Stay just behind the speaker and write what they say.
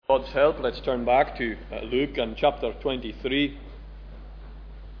God's help, let's turn back to Luke and chapter 23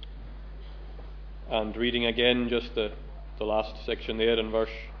 and reading again just the last section there in verse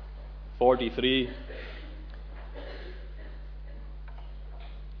 43.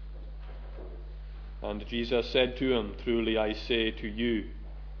 And Jesus said to him, "Truly I say to you,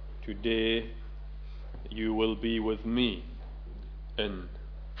 today you will be with me in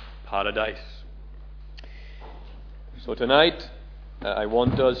paradise." So tonight I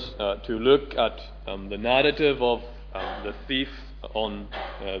want us to look at the narrative of the thief on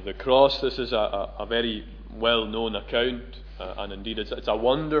the cross. This is a very well-known account, and indeed it's a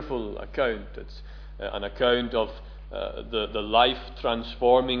wonderful account. It's an account of the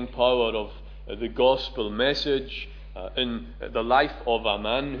life-transforming power of the gospel message in the life of a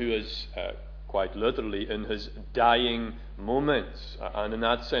man who is quite literally in his dying moments. And in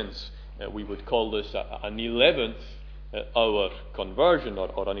that sense, we would call this an 11th hour conversion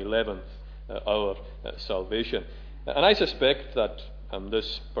or an 11th hour salvation. And I suspect that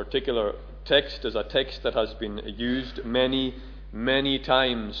this particular text is a text that has been used many, many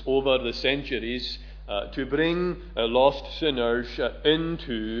times over the centuries to bring lost sinners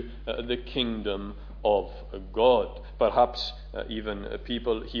into the kingdom of God. Perhaps even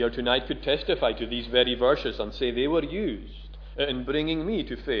people here tonight could testify to these very verses and say they were used in bringing me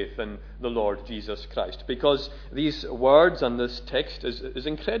to faith in the Lord Jesus Christ, because these words and this text is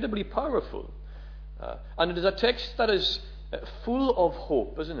incredibly powerful. And it is a text that is full of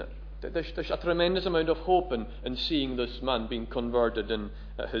hope, isn't it? There's a tremendous amount of hope in seeing this man being converted in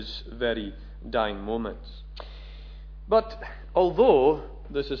his very dying moments. But although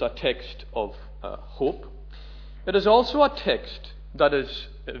this is a text of hope, it is also a text that is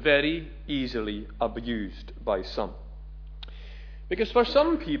very easily abused by some. Because for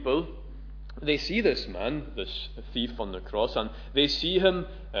some people, they see this man, this thief on the cross, and they see him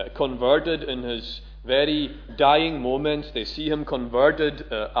converted in his very dying moments. They see him converted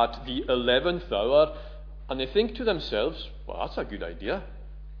at the 11th hour, and they think to themselves, well, that's a good idea.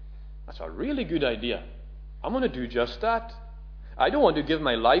 That's a really good idea. I'm going to do just that. I don't want to give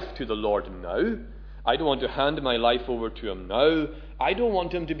my life to the Lord now. I don't want to hand my life over to him now. I don't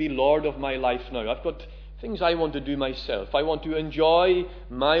want him to be Lord of my life now. I've got things I want to do myself. I want to enjoy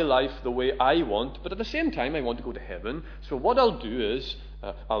my life the way I want, but at the same time I want to go to heaven. So what I'll do is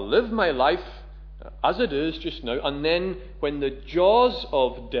I'll live my life as it is just now, and then when the jaws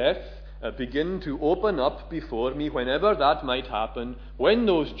of death begin to open up before me, whenever that might happen, when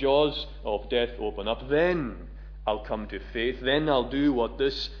those jaws of death open up, then I'll come to faith. Then I'll do what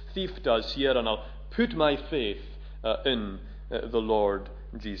this thief does here, and I'll put my faith in the Lord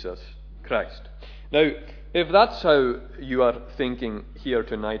Jesus Christ. Now, if that's how you are thinking here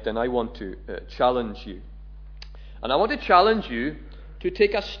tonight, then I want to challenge you. And I want to challenge you to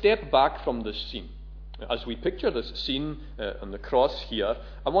take a step back from this scene. As we picture this scene on the cross here,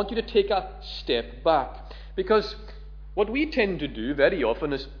 I want you to take a step back. Because what we tend to do very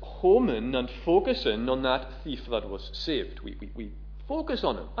often is home in and focus in on that thief that was saved. We focus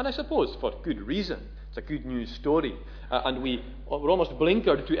on him, and I suppose for good reason. It's a good news story, and we're almost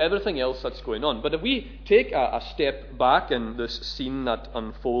blinkered to everything else that's going on. But if we take a step back in this scene that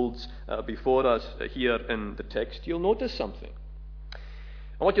unfolds before us here in the text, you'll notice something.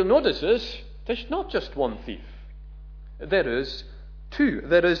 And what you'll notice is there's not just one thief. There is two.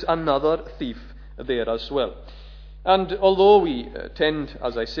 There is another thief there as well. And although we tend,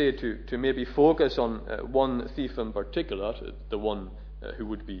 as I say, to maybe focus on one thief in particular, the one who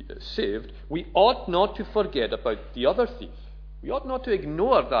would be saved, we ought not to forget about the other thief. We ought not to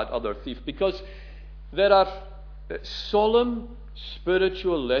ignore that other thief, because there are solemn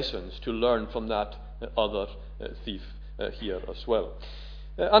spiritual lessons to learn from that other thief here as well.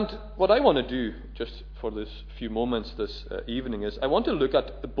 And what I want to do, just for this few moments this evening, is I want to look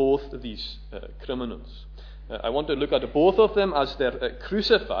at both these criminals. I want to look at both of them as they're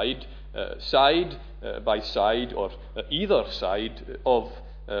crucified side by side, or either side of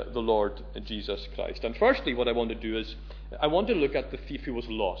the Lord Jesus Christ. And firstly, what I want to do is I want to look at the thief who was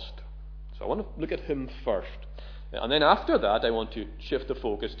lost. So I want to look at him first. And then after that, I want to shift the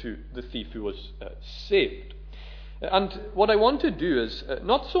focus to the thief who was saved. And what I want to do is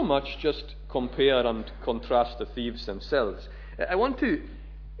not so much just compare and contrast the thieves themselves. I want to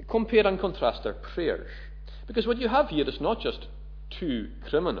compare and contrast their prayers. Because what you have here is not just two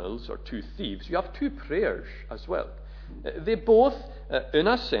criminals or two thieves, you have two prayers as well. They both, in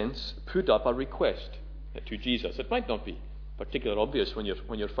a sense, put up a request to Jesus. It might not be particularly obvious when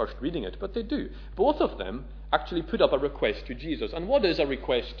you're first reading it, but they do. Both of them actually put up a request to Jesus. And what is a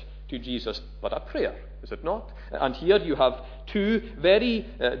request to Jesus but a prayer, is it not? And here you have two very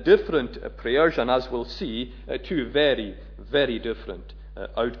different prayers, and as we'll see, two very, very different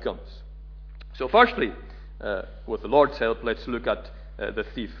outcomes. So firstly, with the Lord's help, let's look at the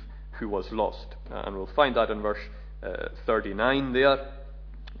thief who was lost. And we'll find that in verse 39 there.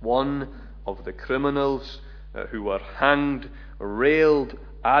 One of the criminals who were hanged railed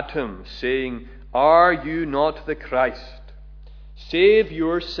at him, saying, "Are you not the Christ? Save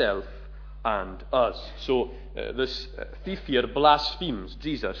yourself and us." So this thief here blasphemes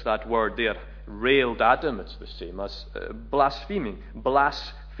Jesus. That word there, railed at him, it's the same as blaspheming,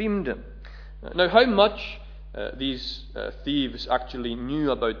 blasphemed him. Now, how much these thieves actually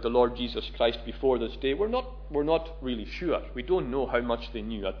knew about the Lord Jesus Christ before this day, we're not really sure. We don't know how much they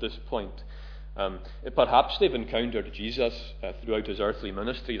knew at this point. Perhaps they've encountered Jesus throughout his earthly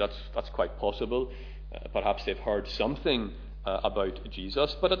ministry. That's quite possible. Perhaps they've heard something about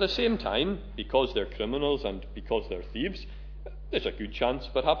Jesus. But at the same time, because they're criminals and because they're thieves, there's a good chance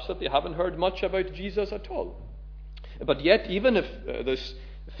perhaps that they haven't heard much about Jesus at all. But yet, even if this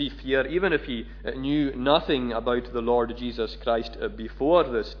thief here, even if he knew nothing about the Lord Jesus Christ before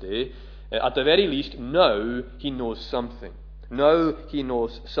this day, at the very least now he knows something. Now he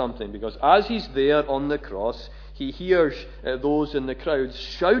knows something, because as he's there on the cross, he hears those in the crowds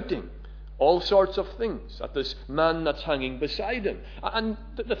shouting all sorts of things at this man that's hanging beside him. And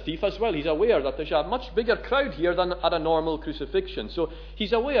the thief as well, he's aware that there's a much bigger crowd here than at a normal crucifixion. So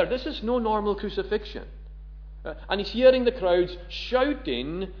he's aware this is no normal crucifixion. And he's hearing the crowds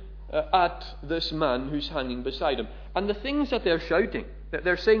shouting at this man who's hanging beside him. And the things that they're shouting,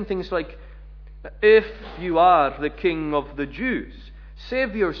 they're saying things like, "If you are the King of the Jews,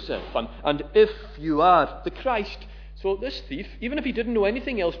 save yourself." And "if you are the Christ." So this thief, even if he didn't know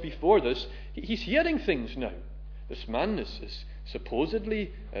anything else before this, he's hearing things now. This man is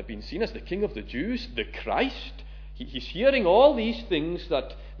supposedly been seen as the King of the Jews, the Christ. He's hearing all these things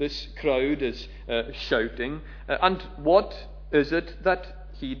that this crowd is shouting. And what is it that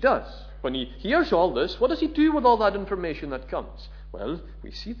he does? When he hears all this, what does he do with all that information that comes? Well,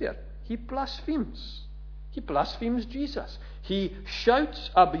 we see there, he blasphemes. He blasphemes Jesus. He shouts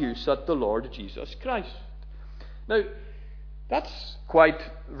abuse at the Lord Jesus Christ. Now, that's quite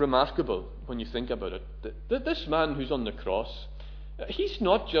remarkable when you think about it. This man who's on the cross, he's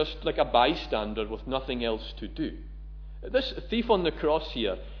not just like a bystander with nothing else to do. This thief on the cross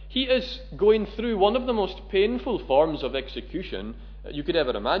here, he is going through one of the most painful forms of execution you could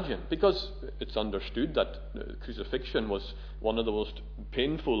ever imagine, because it's understood that crucifixion was one of the most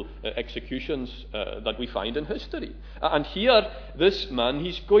painful executions that we find in history. And here, this man,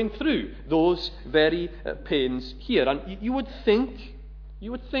 he's going through those very pains here. And you would think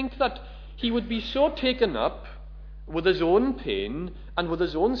that he would be so taken up with his own pain and with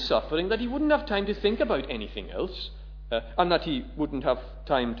his own suffering that he wouldn't have time to think about anything else, and that he wouldn't have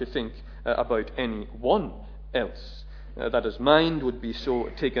time to think about anyone else. That his mind would be so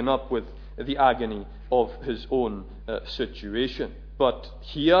taken up with the agony of his own situation. But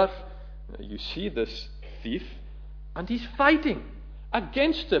here you see this thief, and he's fighting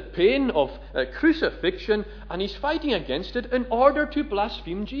against the pain of crucifixion, and he's fighting against it in order to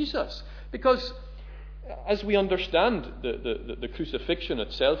blaspheme Jesus. Because as we understand the crucifixion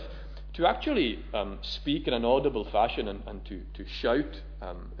itself, to actually speak in an audible fashion and to shout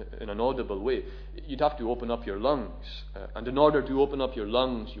in an audible way, you'd have to open up your lungs. And in order to open up your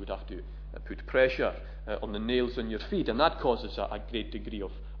lungs, you would have to put pressure on the nails on your feet, and that causes a great degree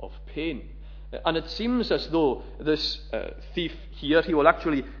of pain. And it seems as though this thief here, he will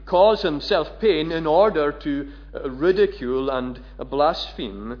actually cause himself pain in order to ridicule and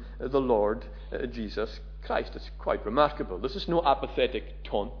blaspheme the Lord Jesus Christ. It's quite remarkable. This is no apathetic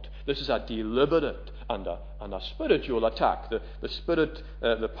taunt. This is a deliberate and a spiritual attack.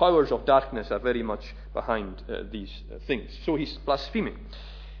 The powers of darkness are very much behind these things. So he's blaspheming.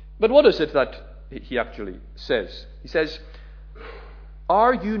 But what is it that he actually says? He says,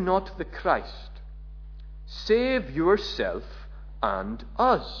 "Are you not the Christ? Save yourself and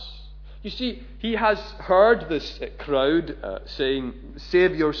us." You see, he has heard this crowd saying,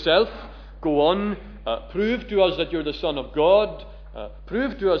 "Save yourself, go on, prove to us that you're the Son of God,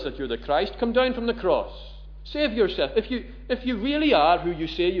 prove to us that you're the Christ, come down from the cross, save yourself. If you really are who you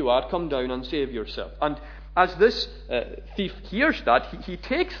say you are, come down and save yourself." And as this thief hears that, he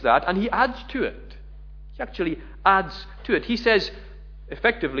takes that and he adds to it. He actually adds to it. He says,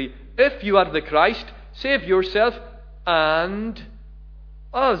 effectively, "If you are the Christ, save yourself and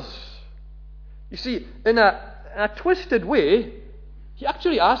us." You see, in a twisted way, he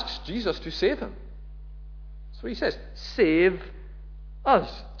actually asks Jesus to save him. So he says, "Save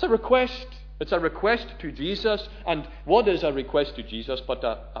us. It's a request. It's a request to Jesus. And what is a request to Jesus but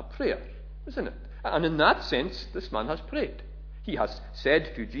a prayer, isn't it? And in that sense, this man has prayed. He has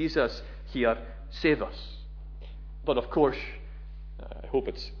said to Jesus, here, save us. But of course, I hope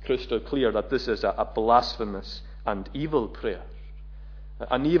it's crystal clear that this is a blasphemous and evil prayer.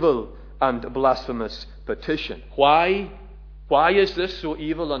 An evil and blasphemous petition. Why? Why is this so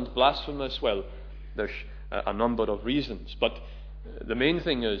evil and blasphemous? Well, there's a number of reasons. But the main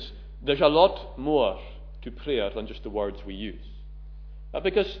thing is, there's a lot more to prayer than just the words we use.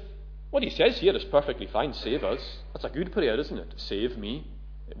 Because what he says here is perfectly fine. Save us. That's a good prayer, isn't it? Save me.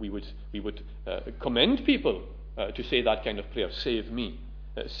 We would commend people to say that kind of prayer. Save me.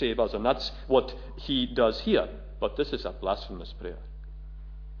 Save us. And that's what he does here. But this is a blasphemous prayer.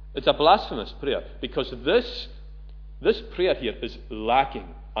 It's a blasphemous prayer because this prayer here is lacking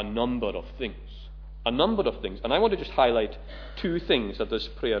a number of things. A number of things. And I want to just highlight two things that this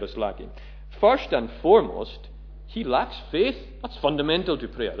prayer is lacking. First and foremost, he lacks faith. That's fundamental to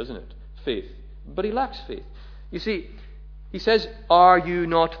prayer, isn't it? Faith. But he lacks faith. You see, he says, are you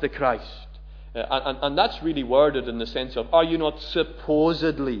not the Christ? And that's really worded in the sense of, are you not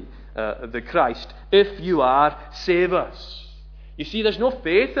supposedly the Christ? If you are, save us. You see, there's no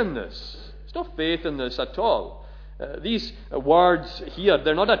faith in this. There's no faith in this at all. These words here,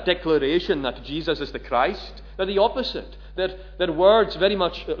 they're not a declaration that Jesus is the Christ. They're the opposite. They're words very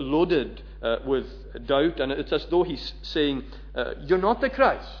much loaded with doubt, and it's as though he's saying, you're not the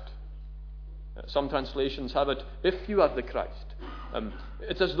Christ. Some translations have it, if you are the Christ.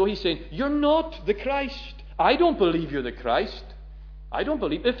 It's as though he's saying, you're not the Christ. I don't believe you're the Christ. I don't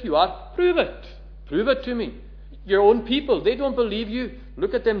believe. If you are, prove it. Prove it to me. Your own people, they don't believe you.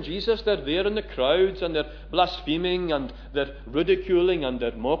 Look at them, Jesus. They're there in the crowds and they're blaspheming and they're ridiculing and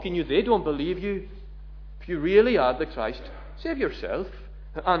they're mocking you. They don't believe you. If you really are the Christ, save yourself.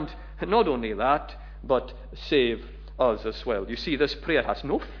 And not only that, but save us as well. You see, this prayer has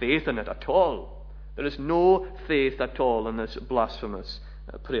no faith in it at all. There is no faith at all in this blasphemous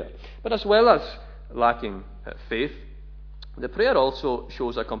prayer. But as well as lacking faith, the prayer also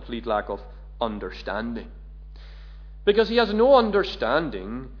shows a complete lack of understanding. Because he has no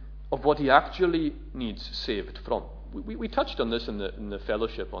understanding of what he actually needs saved from. We touched on this in the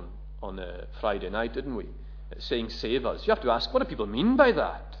fellowship on Friday night, didn't we? Saying, save us. You have to ask, what do people mean by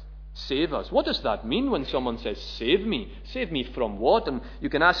that? Save us. What does that mean when someone says, save me? Save me from what? And you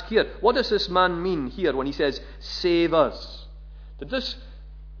can ask here, what does this man mean here when he says, save us? Did this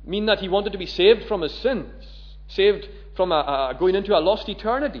mean that he wanted to be saved from his sins? Saved from going into a lost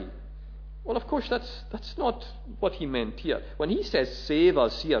eternity? Well, of course, that's not what he meant here. When he says, save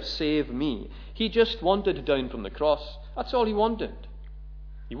us here, save me, he just wanted down from the cross. That's all he wanted.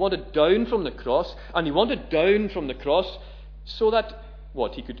 He wanted down from the cross, and he wanted down from the cross so that,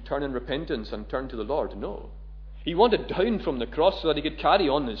 what, he could turn in repentance and turn to the Lord? No. He wanted down from the cross so that he could carry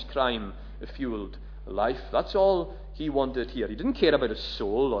on his crime-fueled life. That's all he wanted here. He didn't care about his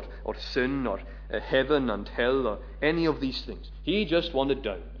soul or sin or heaven and hell or any of these things. He just wanted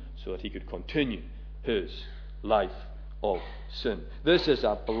down so that he could continue his life of sin. This is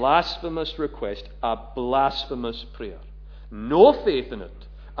a blasphemous request, a blasphemous prayer. No faith in it,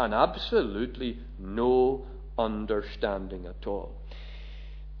 and absolutely no understanding at all.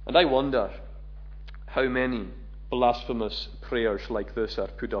 And I wonder how many blasphemous prayers like this are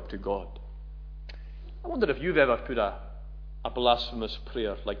put up to God. I wonder if you've ever put a blasphemous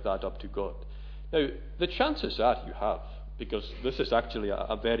prayer like that up to God. Now, the chances are you have, because this is actually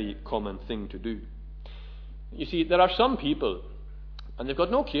a very common thing to do. You see, there are some people, and they've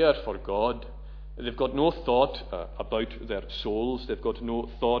got no care for God. They've got no thought about their souls. They've got no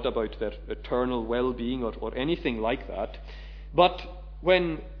thought about their eternal well-being or anything like that. But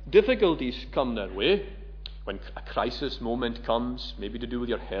when difficulties come their way, when a crisis moment comes, maybe to do with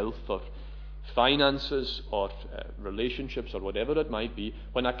your health or finances or relationships or whatever it might be,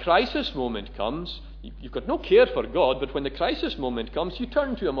 when a crisis moment comes, you've got no care for God, but when the crisis moment comes, you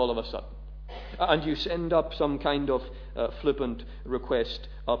turn to him all of a sudden. And you send up some kind of flippant request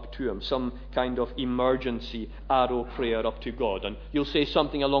up to him, some kind of emergency arrow prayer up to God. And you'll say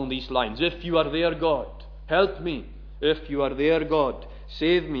something along these lines. If you are there, God, help me. If you are there, God,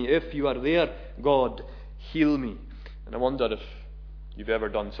 save me. If you are there, God, heal me. And I wonder if you've ever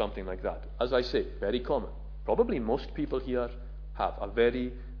done something like that. As I say, very common. Probably most people here have a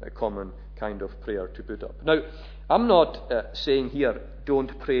very common kind of prayer to put up. Now, I'm not saying here,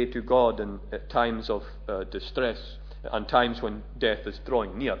 don't pray to God in times of distress and times when death is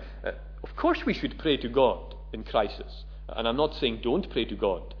drawing near. Of course we should pray to God in crisis. And I'm not saying don't pray to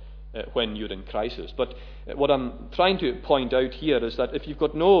God when you're in crisis. But what I'm trying to point out here is that if you've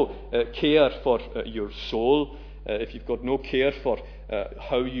got no care for your soul, if you've got no care for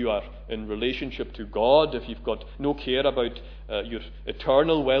how you are in relationship to God, if you've got no care about your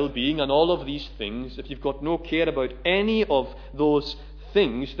eternal well-being and all of these things, if you've got no care about any of those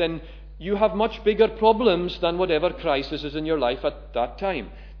things, then you have much bigger problems than whatever crisis is in your life at that time.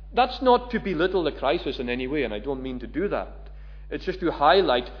 That's not to belittle the crisis in any way, and I don't mean to do that. It's just to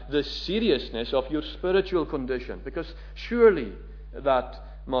highlight the seriousness of your spiritual condition, because surely that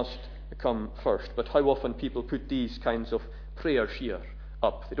must come first. But how often people put these kinds of prayers here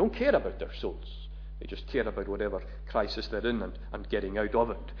up? They don't care about their souls. They just care about whatever crisis they're in and getting out of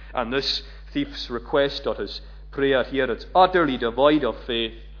it. And this thief's request or his prayer here, it's utterly devoid of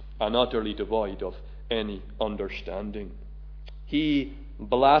faith and utterly devoid of any understanding. He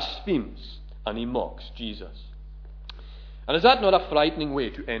blasphemes and he mocks Jesus. And is that not a frightening way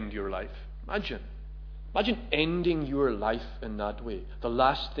to end your life? Imagine ending your life in that way. The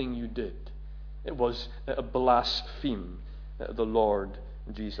last thing you did, it was blaspheme the Lord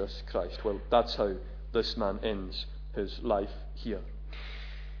Jesus Christ. Well, that's how this man ends his life here.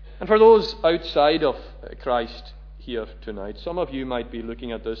 And for those outside of Christ here tonight, some of you might be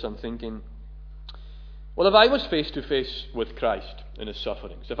looking at this and thinking, well, if I was face to face with Christ in his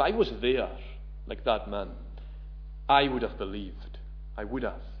sufferings, if I was there like that man, I would have believed. I would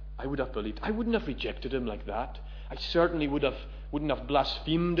have believed. I wouldn't have rejected him like that. I certainly wouldn't have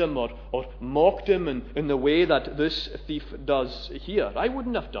blasphemed him or mocked him in the way that this thief does here. I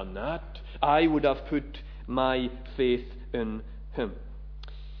wouldn't have done that. I would have put my faith in him.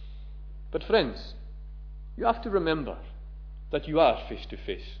 But friends, you have to remember that you are face to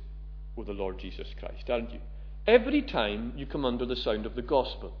face with the Lord Jesus Christ, aren't you? Every time you come under the sound of the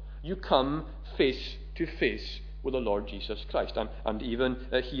gospel, you come face to face with the Lord Jesus Christ. And even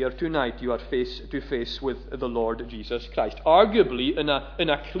here tonight, you are face to face with the Lord Jesus Christ. Arguably in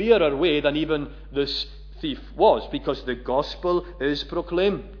a clearer way than even this thief was, because the gospel is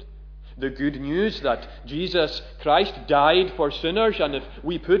proclaimed. The good news that Jesus Christ died for sinners, and if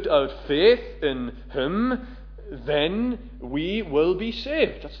we put our faith in him, then we will be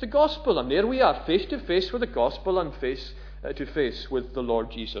saved. That's the gospel. And there we are, face to face with the gospel and face to face with the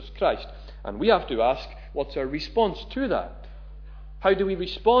Lord Jesus Christ. And we have to ask, what's our response to that? How do we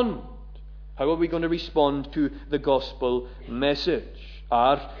respond? How are we going to respond to the gospel message?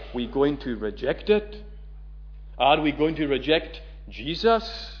 Are we going to reject it? Are we going to reject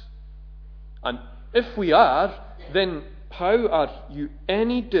Jesus? And if we are, then how are you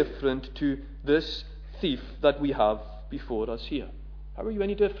any different to this thief that we have before us here? How are you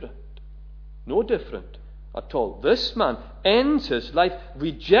any different? No different at all. This man ends his life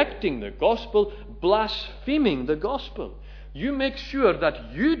rejecting the gospel, blaspheming the gospel. You make sure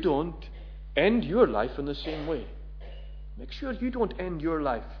that you don't end your life in the same way. Make sure you don't end your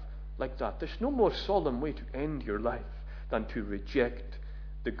life like that. There's no more solemn way to end your life than to reject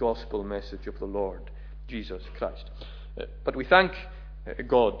the gospel message of the Lord Jesus Christ. But we thank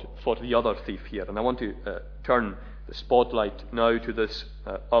God for the other thief here. And I want to turn the spotlight now to this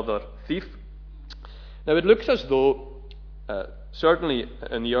other thief. Now it looks as though, certainly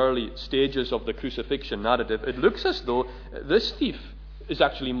in the early stages of the crucifixion narrative, it looks as though this thief is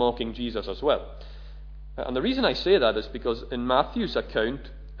actually mocking Jesus as well. And the reason I say that is because in Matthew's account,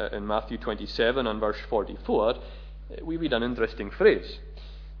 in Matthew 27 and verse 44, we read an interesting phrase.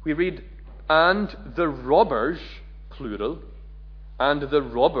 We read, and the robbers, plural, and the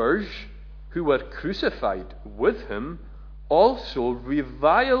robbers who were crucified with him also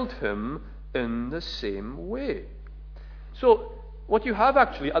reviled him in the same way. So, what you have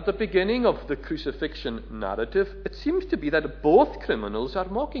actually at the beginning of the crucifixion narrative, it seems to be that both criminals are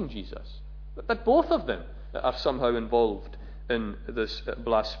mocking Jesus. That both of them are somehow involved in this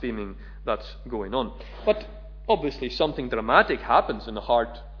blaspheming that's going on. But obviously something dramatic happens in the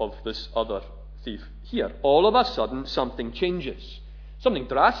heart of this other thief here. All of a sudden something changes. Something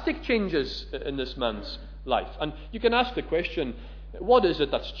drastic changes in this man's life. And you can ask the question, what is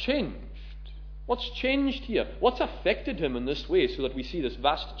it that's changed? What's changed here? What's affected him in this way so that we see this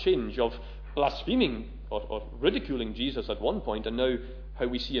vast change of blaspheming or ridiculing Jesus at one point, and now how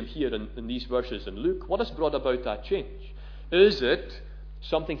we see him here in these verses in Luke? What has brought about that change? Is it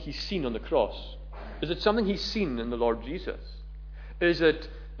something he's seen on the cross? Is it something he's seen in the Lord Jesus? Is it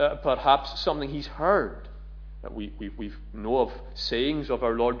perhaps something he's heard? We know of sayings of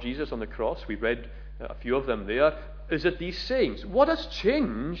our Lord Jesus on the cross. We read a few of them there. Is it these sayings? What has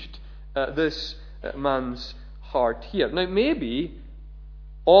changed this man's heart here? Now, maybe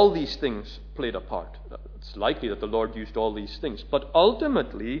all these things played a part. It's likely that the Lord used all these things. But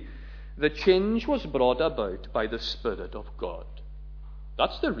ultimately, the change was brought about by the Spirit of God.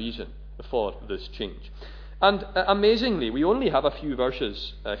 That's the reason for this change. And amazingly, we only have a few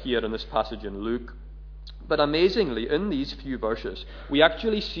verses here in this passage in Luke, but amazingly, in these few verses, we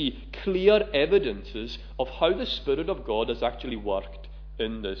actually see clear evidences of how the Spirit of God has actually worked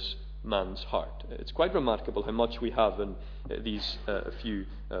in this man's heart. It's quite remarkable how much we have in these few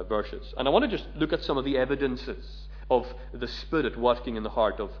verses. And I want to just look at some of the evidences of the Spirit working in the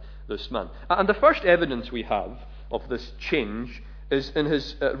heart of this man. And the first evidence we have of this change is in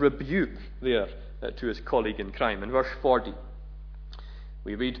his rebuke there to his colleague in crime. In verse 40,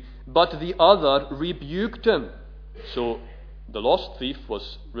 we read, "But the other rebuked him." So the lost thief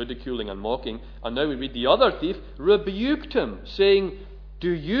was ridiculing and mocking, and now we read the other thief rebuked him, saying, "Do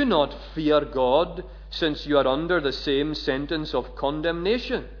you not fear God, since you are under the same sentence of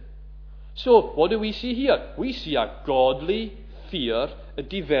condemnation?" So what do we see here? We see a godly fear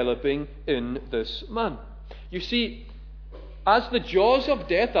developing in this man. You see, as the jaws of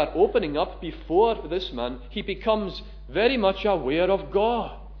death are opening up before this man, he becomes very much aware of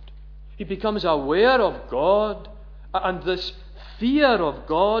God. He becomes aware of God, and this fear of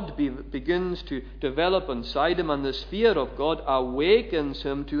God begins to develop inside him, and this fear of God awakens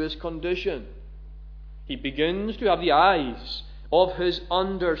him to his condition. He begins to have the eyes of his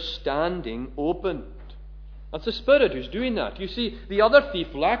understanding opened. That's the Spirit who's doing that. You see, the other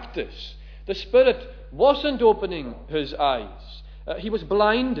thief lacked this. The Spirit wasn't opening his eyes. He was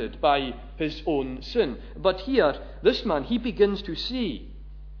blinded by his own sin. But here, this man, he begins to see.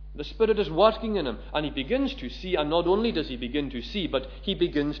 The Spirit is working in him, and he begins to see, and not only does he begin to see, but he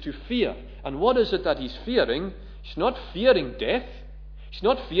begins to fear. And what is it that he's fearing? He's not fearing death. He's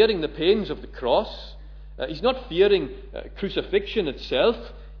not fearing the pains of the cross. He's not fearing crucifixion itself.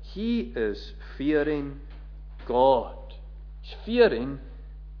 He is fearing God. He's fearing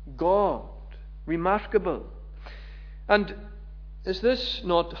God. Remarkable. And is this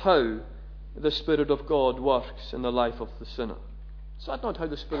not how the Spirit of God works in the life of the sinner? Is that not how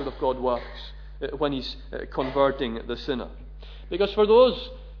the Spirit of God works when He's converting the sinner? Because for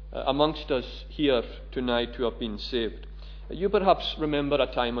those amongst us here tonight who have been saved, you perhaps remember a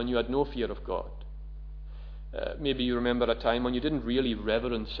time when you had no fear of God. Maybe you remember a time when you didn't really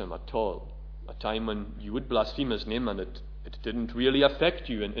reverence Him at all. A time when you would blaspheme His name and it didn't really affect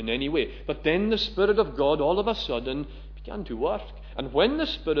you in any way. But then the Spirit of God all of a sudden began to work. And when the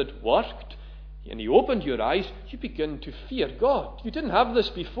Spirit worked and He opened your eyes, you begin to fear God. You didn't have this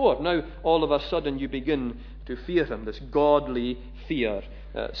before. Now all of a sudden you begin to fear Him. This godly fear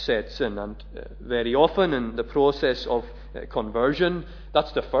sets in. And very often in the process of conversion,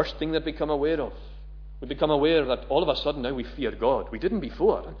 that's the first thing that we become aware of. We become aware that all of a sudden now we fear God. We didn't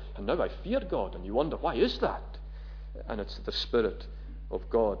before, and now I fear God. And you wonder, why is that? And it's the Spirit of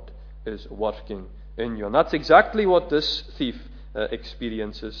God is working in you. And that's exactly what this thief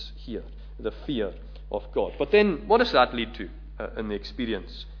experiences here, the fear of God. But then, what does that lead to in the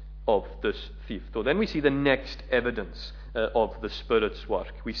experience of this thief? So then we see the next evidence of the Spirit's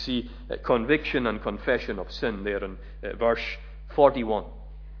work. We see conviction and confession of sin there in verse 41.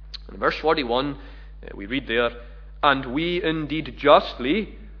 In verse 41, we read there, "And we indeed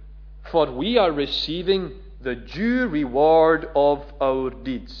justly, for we are receiving the due reward of our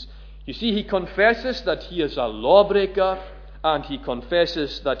deeds." You see, he confesses that he is a lawbreaker, and he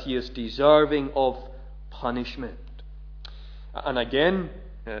confesses that he is deserving of punishment. And again,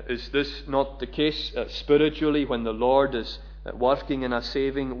 is this not the case spiritually when the Lord is working in a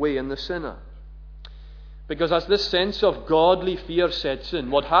saving way in the sinner? Because as this sense of godly fear sets in,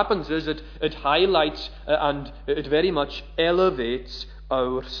 what happens is it highlights and it very much elevates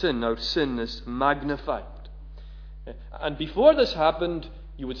our sin. Our sin is magnified. And before this happened,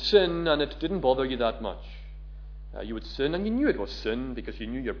 you would sin and it didn't bother you that much. You would sin and you knew it was sin because you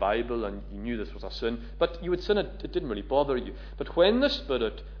knew your Bible and you knew this was a sin. But you would sin, it didn't really bother you. But when the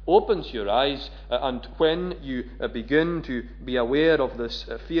Spirit opens your eyes and when you begin to be aware of this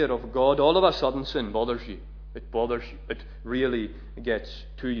fear of God, all of a sudden sin bothers you. It bothers you. It really gets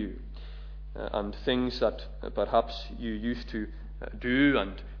to you. And things that perhaps you used to do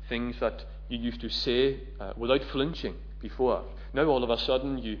and things that you used to say without flinching before. Now all of a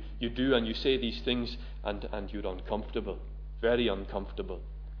sudden you do and you say these things and you're uncomfortable, very uncomfortable.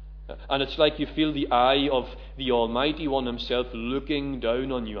 And it's like you feel the eye of the Almighty One Himself looking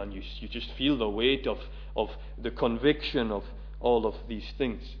down on you, and you just feel the weight of the conviction of all of these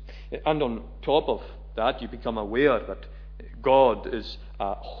things. And on top of that, you become aware that God is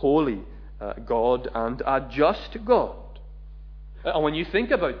a holy God and a just God. And when you think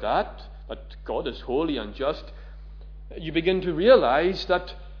about that God is holy and just, you begin to realize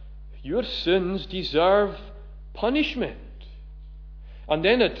that your sins deserve punishment. And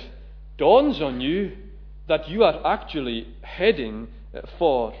then it dawns on you that you are actually heading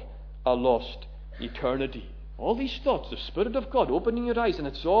for a lost eternity. All these thoughts, the Spirit of God opening your eyes, and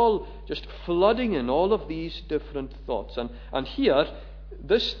it's all just flooding in all of these different thoughts. And here,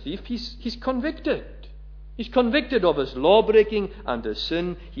 this thief, he's convicted. He's convicted of his law-breaking and his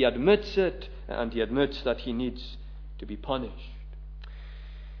sin. He admits it, and he admits that he needs to be punished.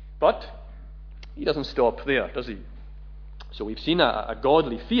 But he doesn't stop there, does he? So we've seen a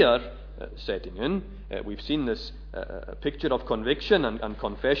godly fear setting in. We've seen this picture of conviction and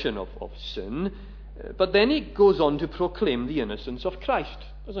confession of sin. But then he goes on to proclaim the innocence of Christ,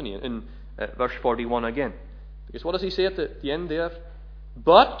 doesn't he? In verse 41 again. Because what does he say at the end there?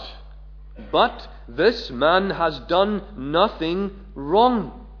 But this man has done nothing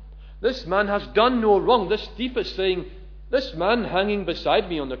wrong. This man has done no wrong. This thief is saying, this man hanging beside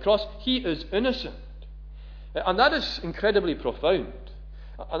me on the cross, he is innocent. And that is incredibly profound.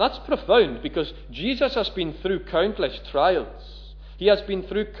 And that's profound because Jesus has been through countless trials. He has been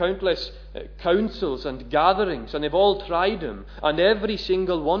through countless councils and gatherings, and they've all tried him. And every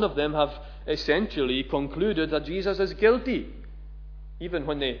single one of them have essentially concluded that Jesus is guilty. Even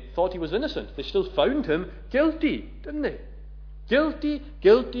when they thought he was innocent, they still found him guilty, didn't they? Guilty,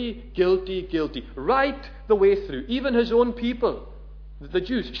 guilty, guilty, guilty. Right the way through. Even his own people, the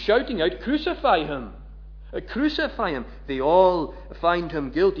Jews, shouting out, crucify him. Crucify him. They all find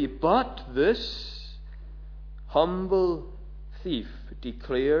him guilty. But this humble thief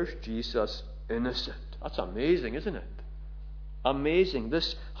declares Jesus innocent. That's amazing, isn't it? Amazing.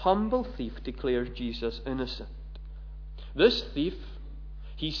 This humble thief declares Jesus innocent. This thief,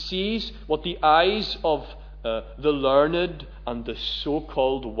 he sees what the eyes of the learned and the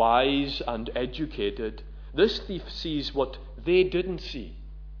so-called wise and educated, this thief sees what they didn't see.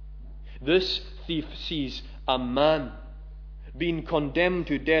 This thief sees a man being condemned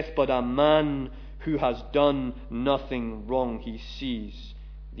to death, but a man who has done nothing wrong. He sees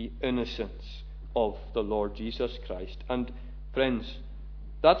the innocence of the Lord Jesus Christ. And friends,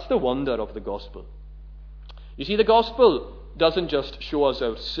 that's the wonder of the gospel. You see, the gospel doesn't just show us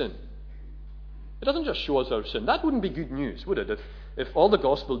our sin. It doesn't just show us our sin. That wouldn't be good news, would it? If all the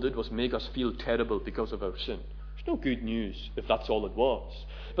gospel did was make us feel terrible because of our sin. It's no good news if that's all it was.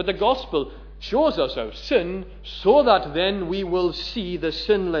 But the gospel shows us our sin so that then we will see the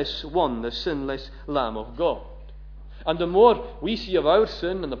sinless one, the sinless Lamb of God. And the more we see of our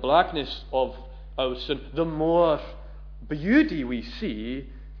sin and the blackness of our sin, the more beauty we see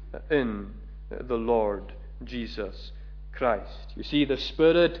in the Lord Jesus Christ. You see, the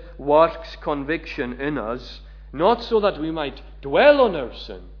Spirit works conviction in us, not so that we might dwell on our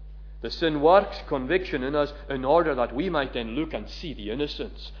sin. The sin works conviction in us in order that we might then look and see the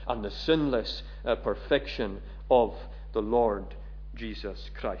innocence and the sinless perfection of the Lord Jesus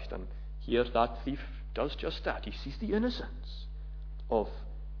Christ. And here that thief does just that. He sees the innocence of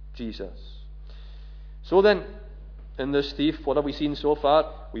Jesus. So then, in this thief, what have we seen so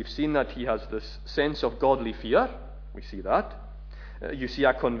far? We've seen that he has this sense of godly fear. We see that. You see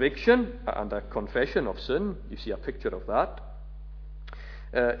a conviction and a confession of sin. You see a picture of that.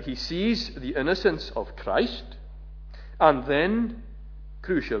 He sees the innocence of Christ. And then,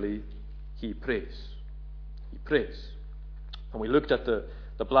 crucially, he prays. He prays. And we looked at the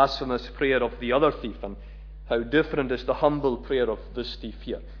blasphemous prayer of the other thief and how different is the humble prayer of this thief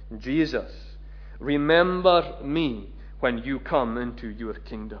here. Jesus, remember me when you come into your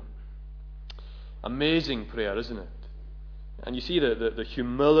kingdom. Amazing prayer, isn't it? And you see the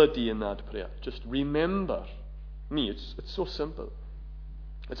humility in that prayer. Just remember me. It's so simple.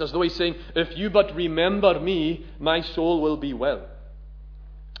 It's as though he's saying, if you but remember me, my soul will be well.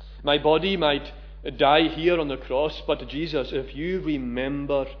 My body might die here on the cross, but Jesus, if you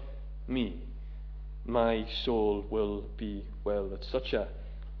remember me, my soul will be well. It's such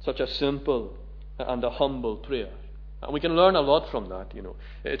a simple and a humble prayer. And we can learn a lot from that, you know.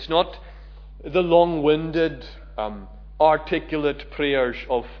 It's not the long-winded, articulate prayers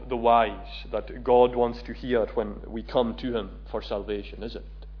of the wise that God wants to hear when we come to him for salvation, is it?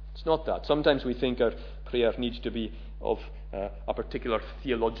 It's not that. Sometimes we think our prayer needs to be of a particular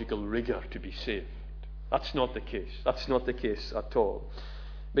theological rigor to be saved. That's not the case. That's not the case at all.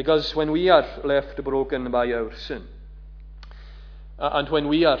 Because when we are left broken by our sin, and when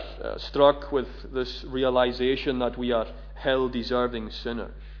we are struck with this realization that we are hell-deserving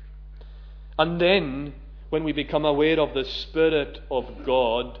sinners, and then when we become aware of the Spirit of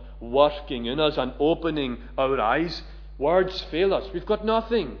God working in us and opening our eyes, words fail us. We've got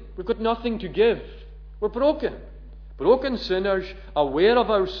nothing. We've got nothing to give. We're broken. Broken sinners, aware of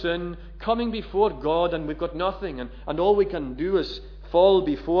our sin, coming before God, and we've got nothing. And all we can do is fall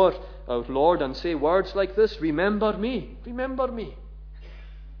before our Lord and say words like this: remember me, remember me.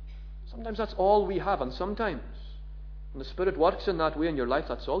 Sometimes that's all we have, and sometimes, when the Spirit works in that way in your life,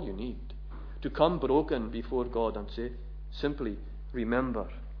 that's all you need. To come broken before God and say, simply, remember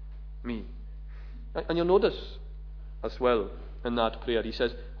me. And you'll notice as well in that prayer, he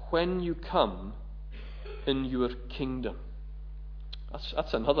says, when you come in your kingdom.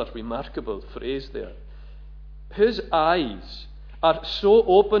 That's another remarkable phrase there. His eyes are so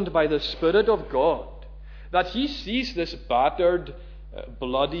opened by the Spirit of God that he sees this battered,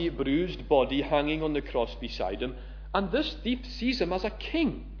 bloody, bruised body hanging on the cross beside him, and this thief sees him as a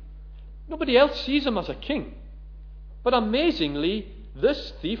king. Nobody else sees him as a king. But amazingly,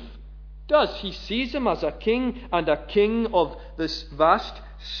 this thief does. He sees him as a king, and a king of this vast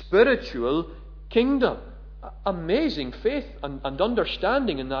spiritual kingdom. Amazing faith and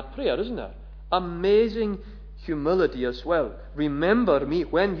understanding in that prayer, isn't there? Amazing humility as well. Remember me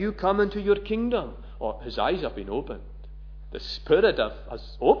when you come into your kingdom. Oh, his eyes have been opened. The Spirit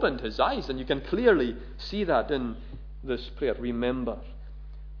has opened his eyes, and you can clearly see that in this prayer. Remember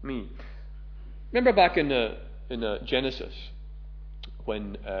me. Remember back in Genesis,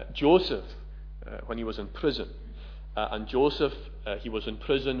 when Joseph, when he was in prison, and Joseph, he was in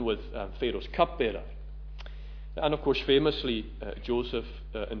prison with Pharaoh's cupbearer. And of course, famously, Joseph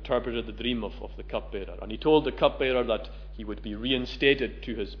interpreted the dream of the cupbearer, and he told the cupbearer that he would be reinstated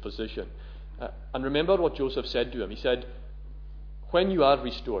to his position. And remember what Joseph said to him. He said, when you are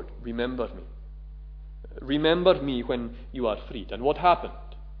restored, remember me. Remember me when you are freed. And what happened?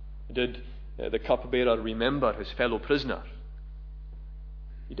 Did the cupbearer remember his fellow prisoner?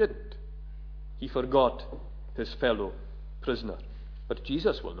 He didn't. He forgot his fellow prisoner. But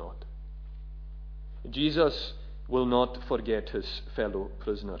Jesus will not. Jesus will not forget his fellow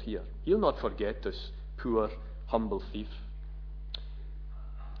prisoner here. He'll not forget this poor, humble thief.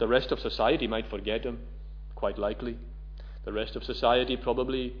 The rest of society might forget him, quite likely. The rest of society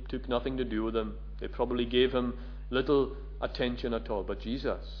probably took nothing to do with him. They probably gave him little attention at all. But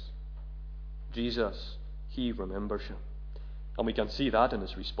Jesus, he remembers him. And we can see that in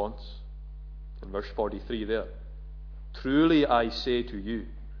his response. In verse 43 there. Truly I say to you,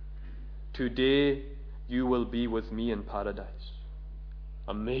 today you will be with me in paradise.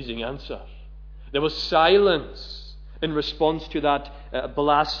 Amazing answer. There was silence in response to that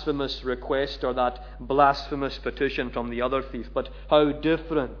blasphemous request or that blasphemous petition from the other thief. But how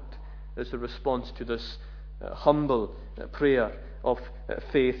different is the response to this humble prayer of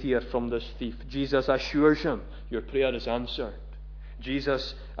faith here from this thief. Jesus assures him, your prayer is answered.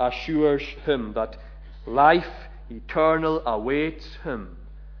 Jesus assures him that life eternal awaits him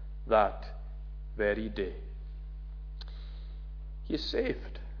that very day. He is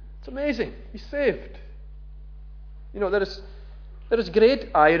saved. It's amazing. He's saved. You know, there is great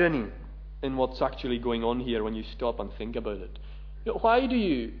irony in what's actually going on here when you stop and think about it. You know, why do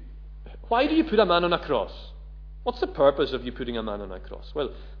you put a man on a cross? What's the purpose of you putting a man on a cross?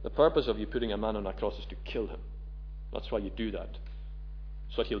 Well, the purpose of you putting a man on a cross is to kill him. That's why you do that.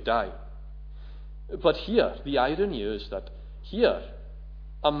 So that he'll die. But here, the irony is that here,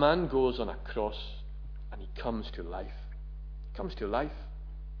 a man goes on a cross and he comes to life. He comes to life.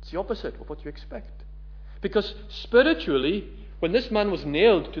 It's the opposite of what you expect. Because spiritually, when this man was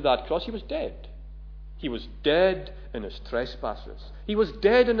nailed to that cross, he was dead. He was dead in his trespasses. He was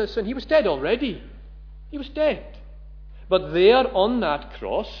dead in his sin. He was dead already. He was dead. But there on that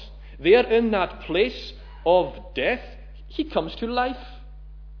cross, there in that place of death, he comes to life.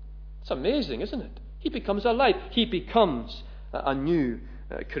 It's amazing, isn't it? He becomes alive. He becomes a new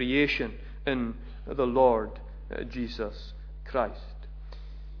creation in the Lord Jesus Christ.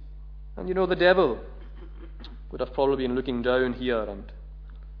 And you know, the devil would have probably been looking down here, and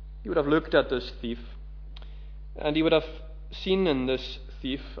he would have looked at this thief, and he would have seen in this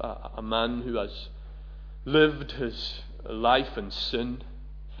thief a man who has lived his life in sin,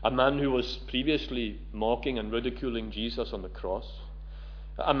 a man who was previously mocking and ridiculing Jesus on the cross,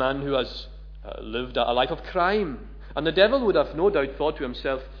 a man who has lived a life of crime. And the devil would have no doubt thought to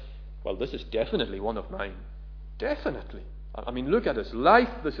himself, well, this is definitely one of mine. Definitely. I mean, look at his life.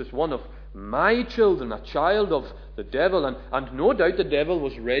 This is one of my children, a child of the devil. And no doubt the devil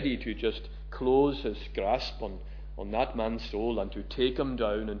was ready to just close his grasp on that man's soul and to take him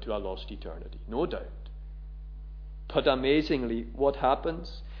down into a lost eternity. No doubt. But amazingly, what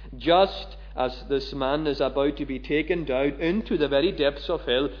happens? Just as this man is about to be taken down into the very depths of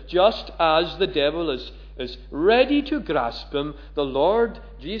hell, just as the devil is ready to grasp him, the Lord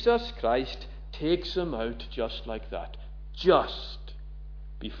Jesus Christ takes him out just like that, just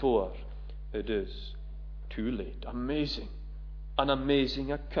before it is too late. Amazing. An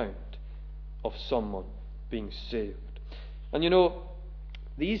amazing account of someone being saved. And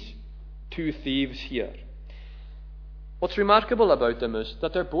these two thieves here, what's remarkable about them is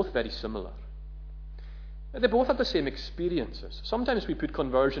that they're both very similar. They both have the same experiences. Sometimes we put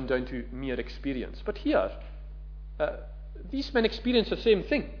conversion down to mere experience, but here, these men experience the same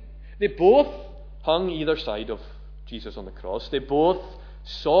thing. They both hung either side of Jesus on the cross. They both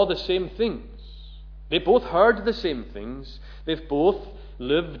saw the same things. They both heard the same things. They've both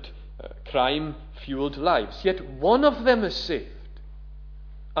lived crime-fueled lives. Yet one of them is saved.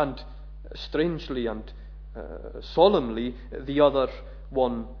 And strangely and solemnly, the other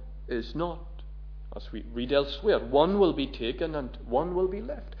one is not. As we read elsewhere, one will be taken and one will be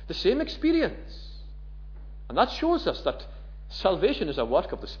left. The same experience. And that shows us that salvation is a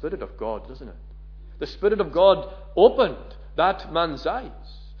work of the Spirit of God, doesn't it? The Spirit of God opened that man's eyes,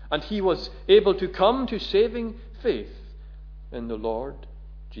 and he was able to come to saving faith in the Lord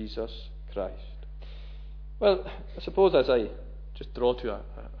Jesus Christ. Well, I suppose as I just draw to a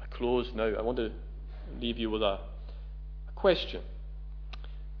close now, I want to leave you with a question.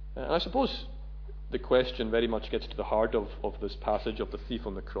 And I suppose the question very much gets to the heart of this passage of the thief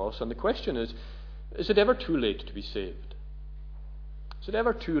on the cross. And the question is it ever too late to be saved? Is it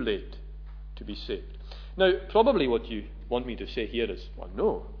ever too late to be saved? Now, probably what you want me to say here is, well,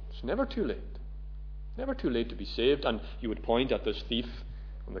 no, it's never too late. Never too late to be saved. And you would point at this thief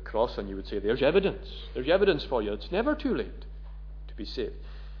on the cross and you would say, there's evidence. There's evidence for you. It's never too late to be saved.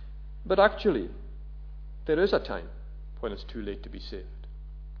 But actually, there is a time when it's too late to be saved.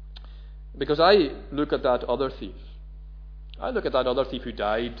 Because I look at that other thief. I look at that other thief who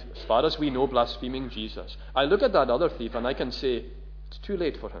died, as far as we know, blaspheming Jesus. I look at that other thief and I can say, it's too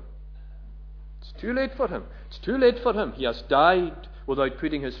late for him. It's too late for him. It's too late for him. He has died without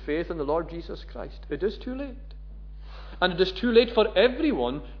putting his faith in the Lord Jesus Christ. It is too late. And it is too late for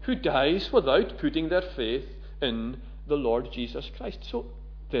everyone who dies without putting their faith in the Lord Jesus Christ. So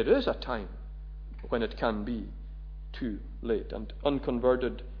there is a time when it can be too late. And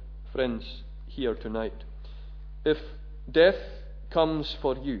unconverted friends here tonight, if death comes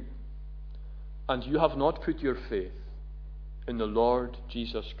for you and you have not put your faith in the Lord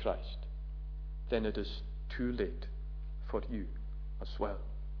Jesus Christ, then it is too late for you as well.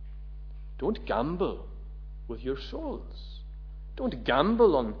 Don't gamble with your souls. Don't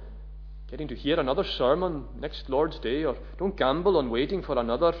gamble on getting to hear another sermon next Lord's Day, or don't gamble on waiting for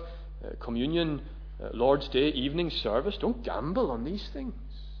another communion Lord's Day evening service. Don't gamble on these things.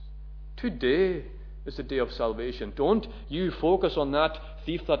 Today is the day of salvation. Don't you focus on that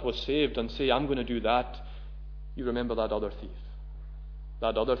thief that was saved and say, I'm going to do that. You remember that other thief.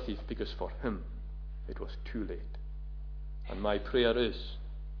 That other thief, because for him it was too late. And my prayer is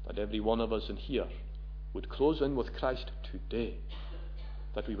that every one of us in here would close in with Christ today.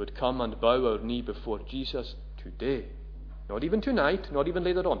 That we would come and bow our knee before Jesus today. Not even tonight, not even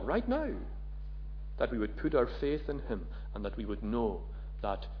later on, right now. That we would put our faith in him and that we would know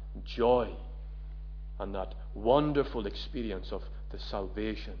that joy and that wonderful experience of the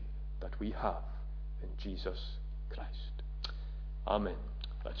salvation that we have in Jesus Christ. Amen.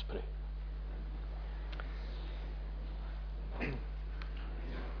 Let's pray.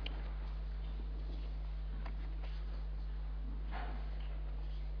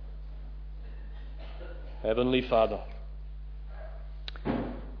 Heavenly Father,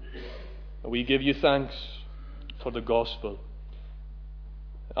 we give you thanks for the gospel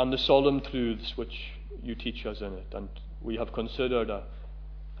and the solemn truths which you teach us in it. And we have considered a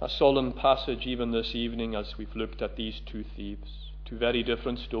solemn passage even this evening as we've looked at these two thieves. Two very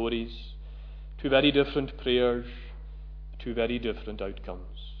different stories, two very different prayers, two very different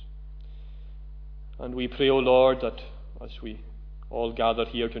outcomes. And we pray, O Lord, that as we all gather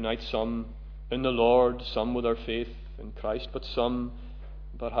here tonight, some in the Lord, some with their faith in Christ, but some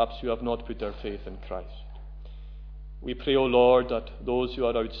perhaps who have not put their faith in Christ. We pray, O Lord, that those who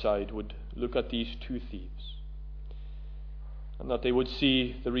are outside would look at these two thieves and that they would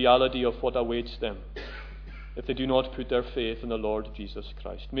see the reality of what awaits them if they do not put their faith in the Lord Jesus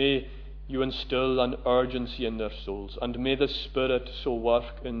Christ. May you instill an urgency in their souls, and may the Spirit so work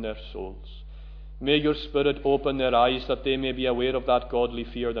in their souls. May your Spirit open their eyes that they may be aware of that godly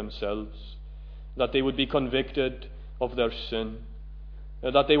fear themselves, that they would be convicted of their sin,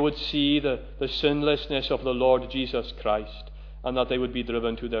 that they would see the sinlessness of the Lord Jesus Christ, and that they would be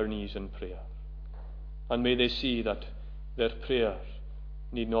driven to their knees in prayer. And may they see that their prayer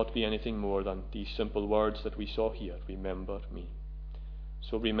need not be anything more than these simple words that we saw here. Remember me.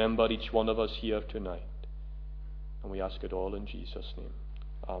 So remember each one of us here tonight. And we ask it all in Jesus' name.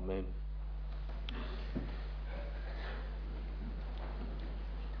 Amen.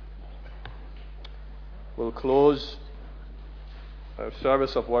 We'll close our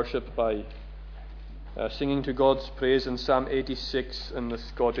service of worship by singing to God's praise in Psalm 86 in the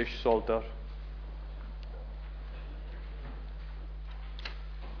Scottish Psalter.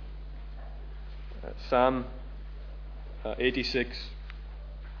 Psalm 86.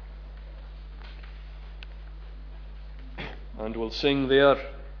 And we'll sing there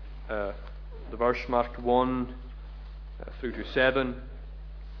the verse marked 1 through to 7.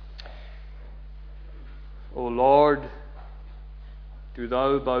 O Lord, do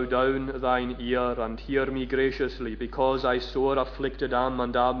thou bow down thine ear and hear me graciously, because I sore afflicted am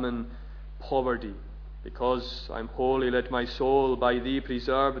and am in poverty. Because I'm holy, let my soul by thee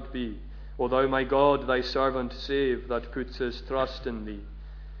preserved be. O thou my God, thy servant save, that puts his trust in thee.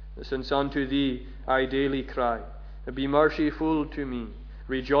 Since unto thee I daily cry, be merciful to me.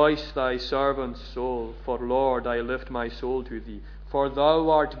 Rejoice thy servant's soul, for Lord, I lift my soul to thee. For thou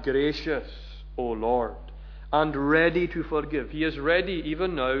art gracious, O Lord, and ready to forgive. He is ready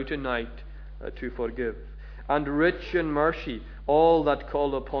even now tonight to forgive. And rich in mercy, all that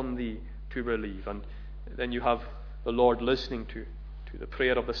call upon thee to relieve. And then you have the Lord listening to the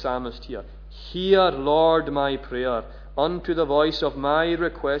prayer of the psalmist here. Hear, Lord, my prayer, unto the voice of my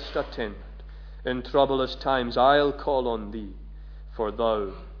request attend. In troublous times I'll call on thee, for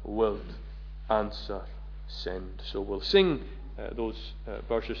thou wilt answer send. So we'll sing those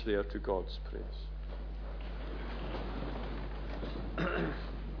verses there to God's praise.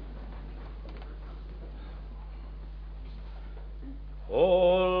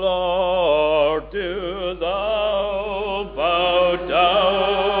 O Lord, do thou bow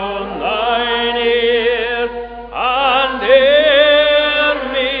down thine ear and hear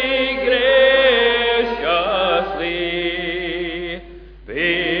me graciously,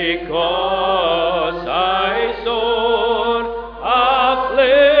 because I sore afflicted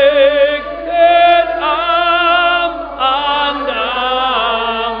am and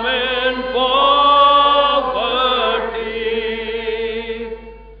am in poverty,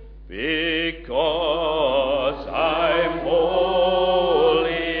 because I'm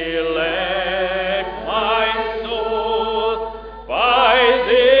wholly let my soul by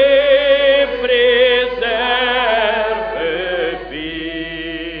thee preserved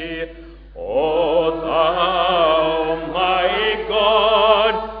be. O thou my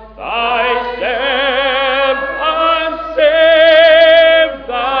God, thyself and save,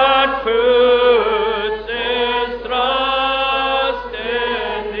 that puts his trust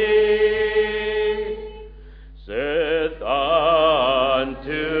in thee. Saith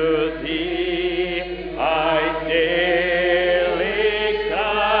unto thee I daily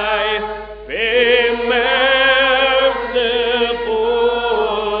cry, be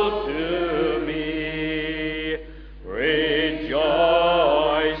merciful to me. Rejoice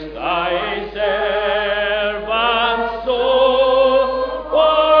thy servant's soul,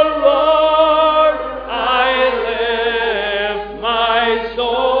 for Lord, I lift my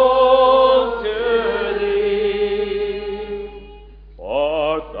soul to thee.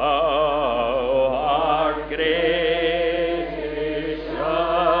 For thou art gracious,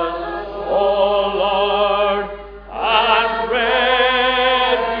 O Lord, and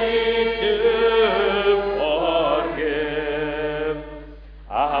ready to forgive,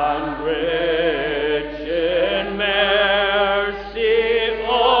 and rich in mercy,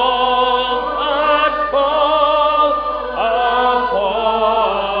 all that fall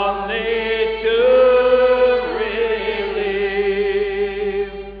upon thee to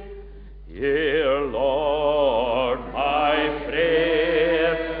relieve. Hear, Lord, my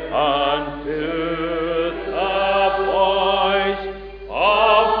prayer unto the voice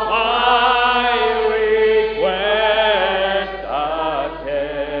of my request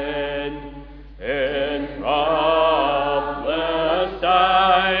attend. In troublous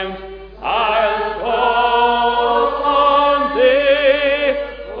times I'll call on thee,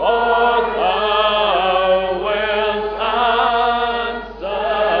 for thou wilt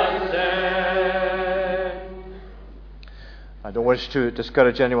answer send. I don't wish to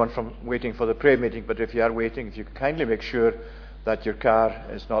discourage anyone from waiting for the prayer meeting, but if you are waiting, if you could kindly make sure that your car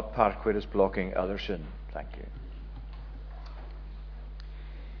is not parked where it's blocking others in. Thank you.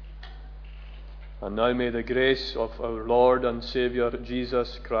 And now may the grace of our Lord and Saviour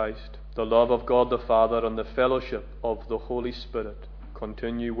Jesus Christ, the love of God the Father, and the fellowship of the Holy Spirit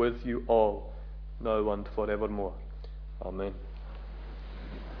continue with you all, now and forevermore. Amen.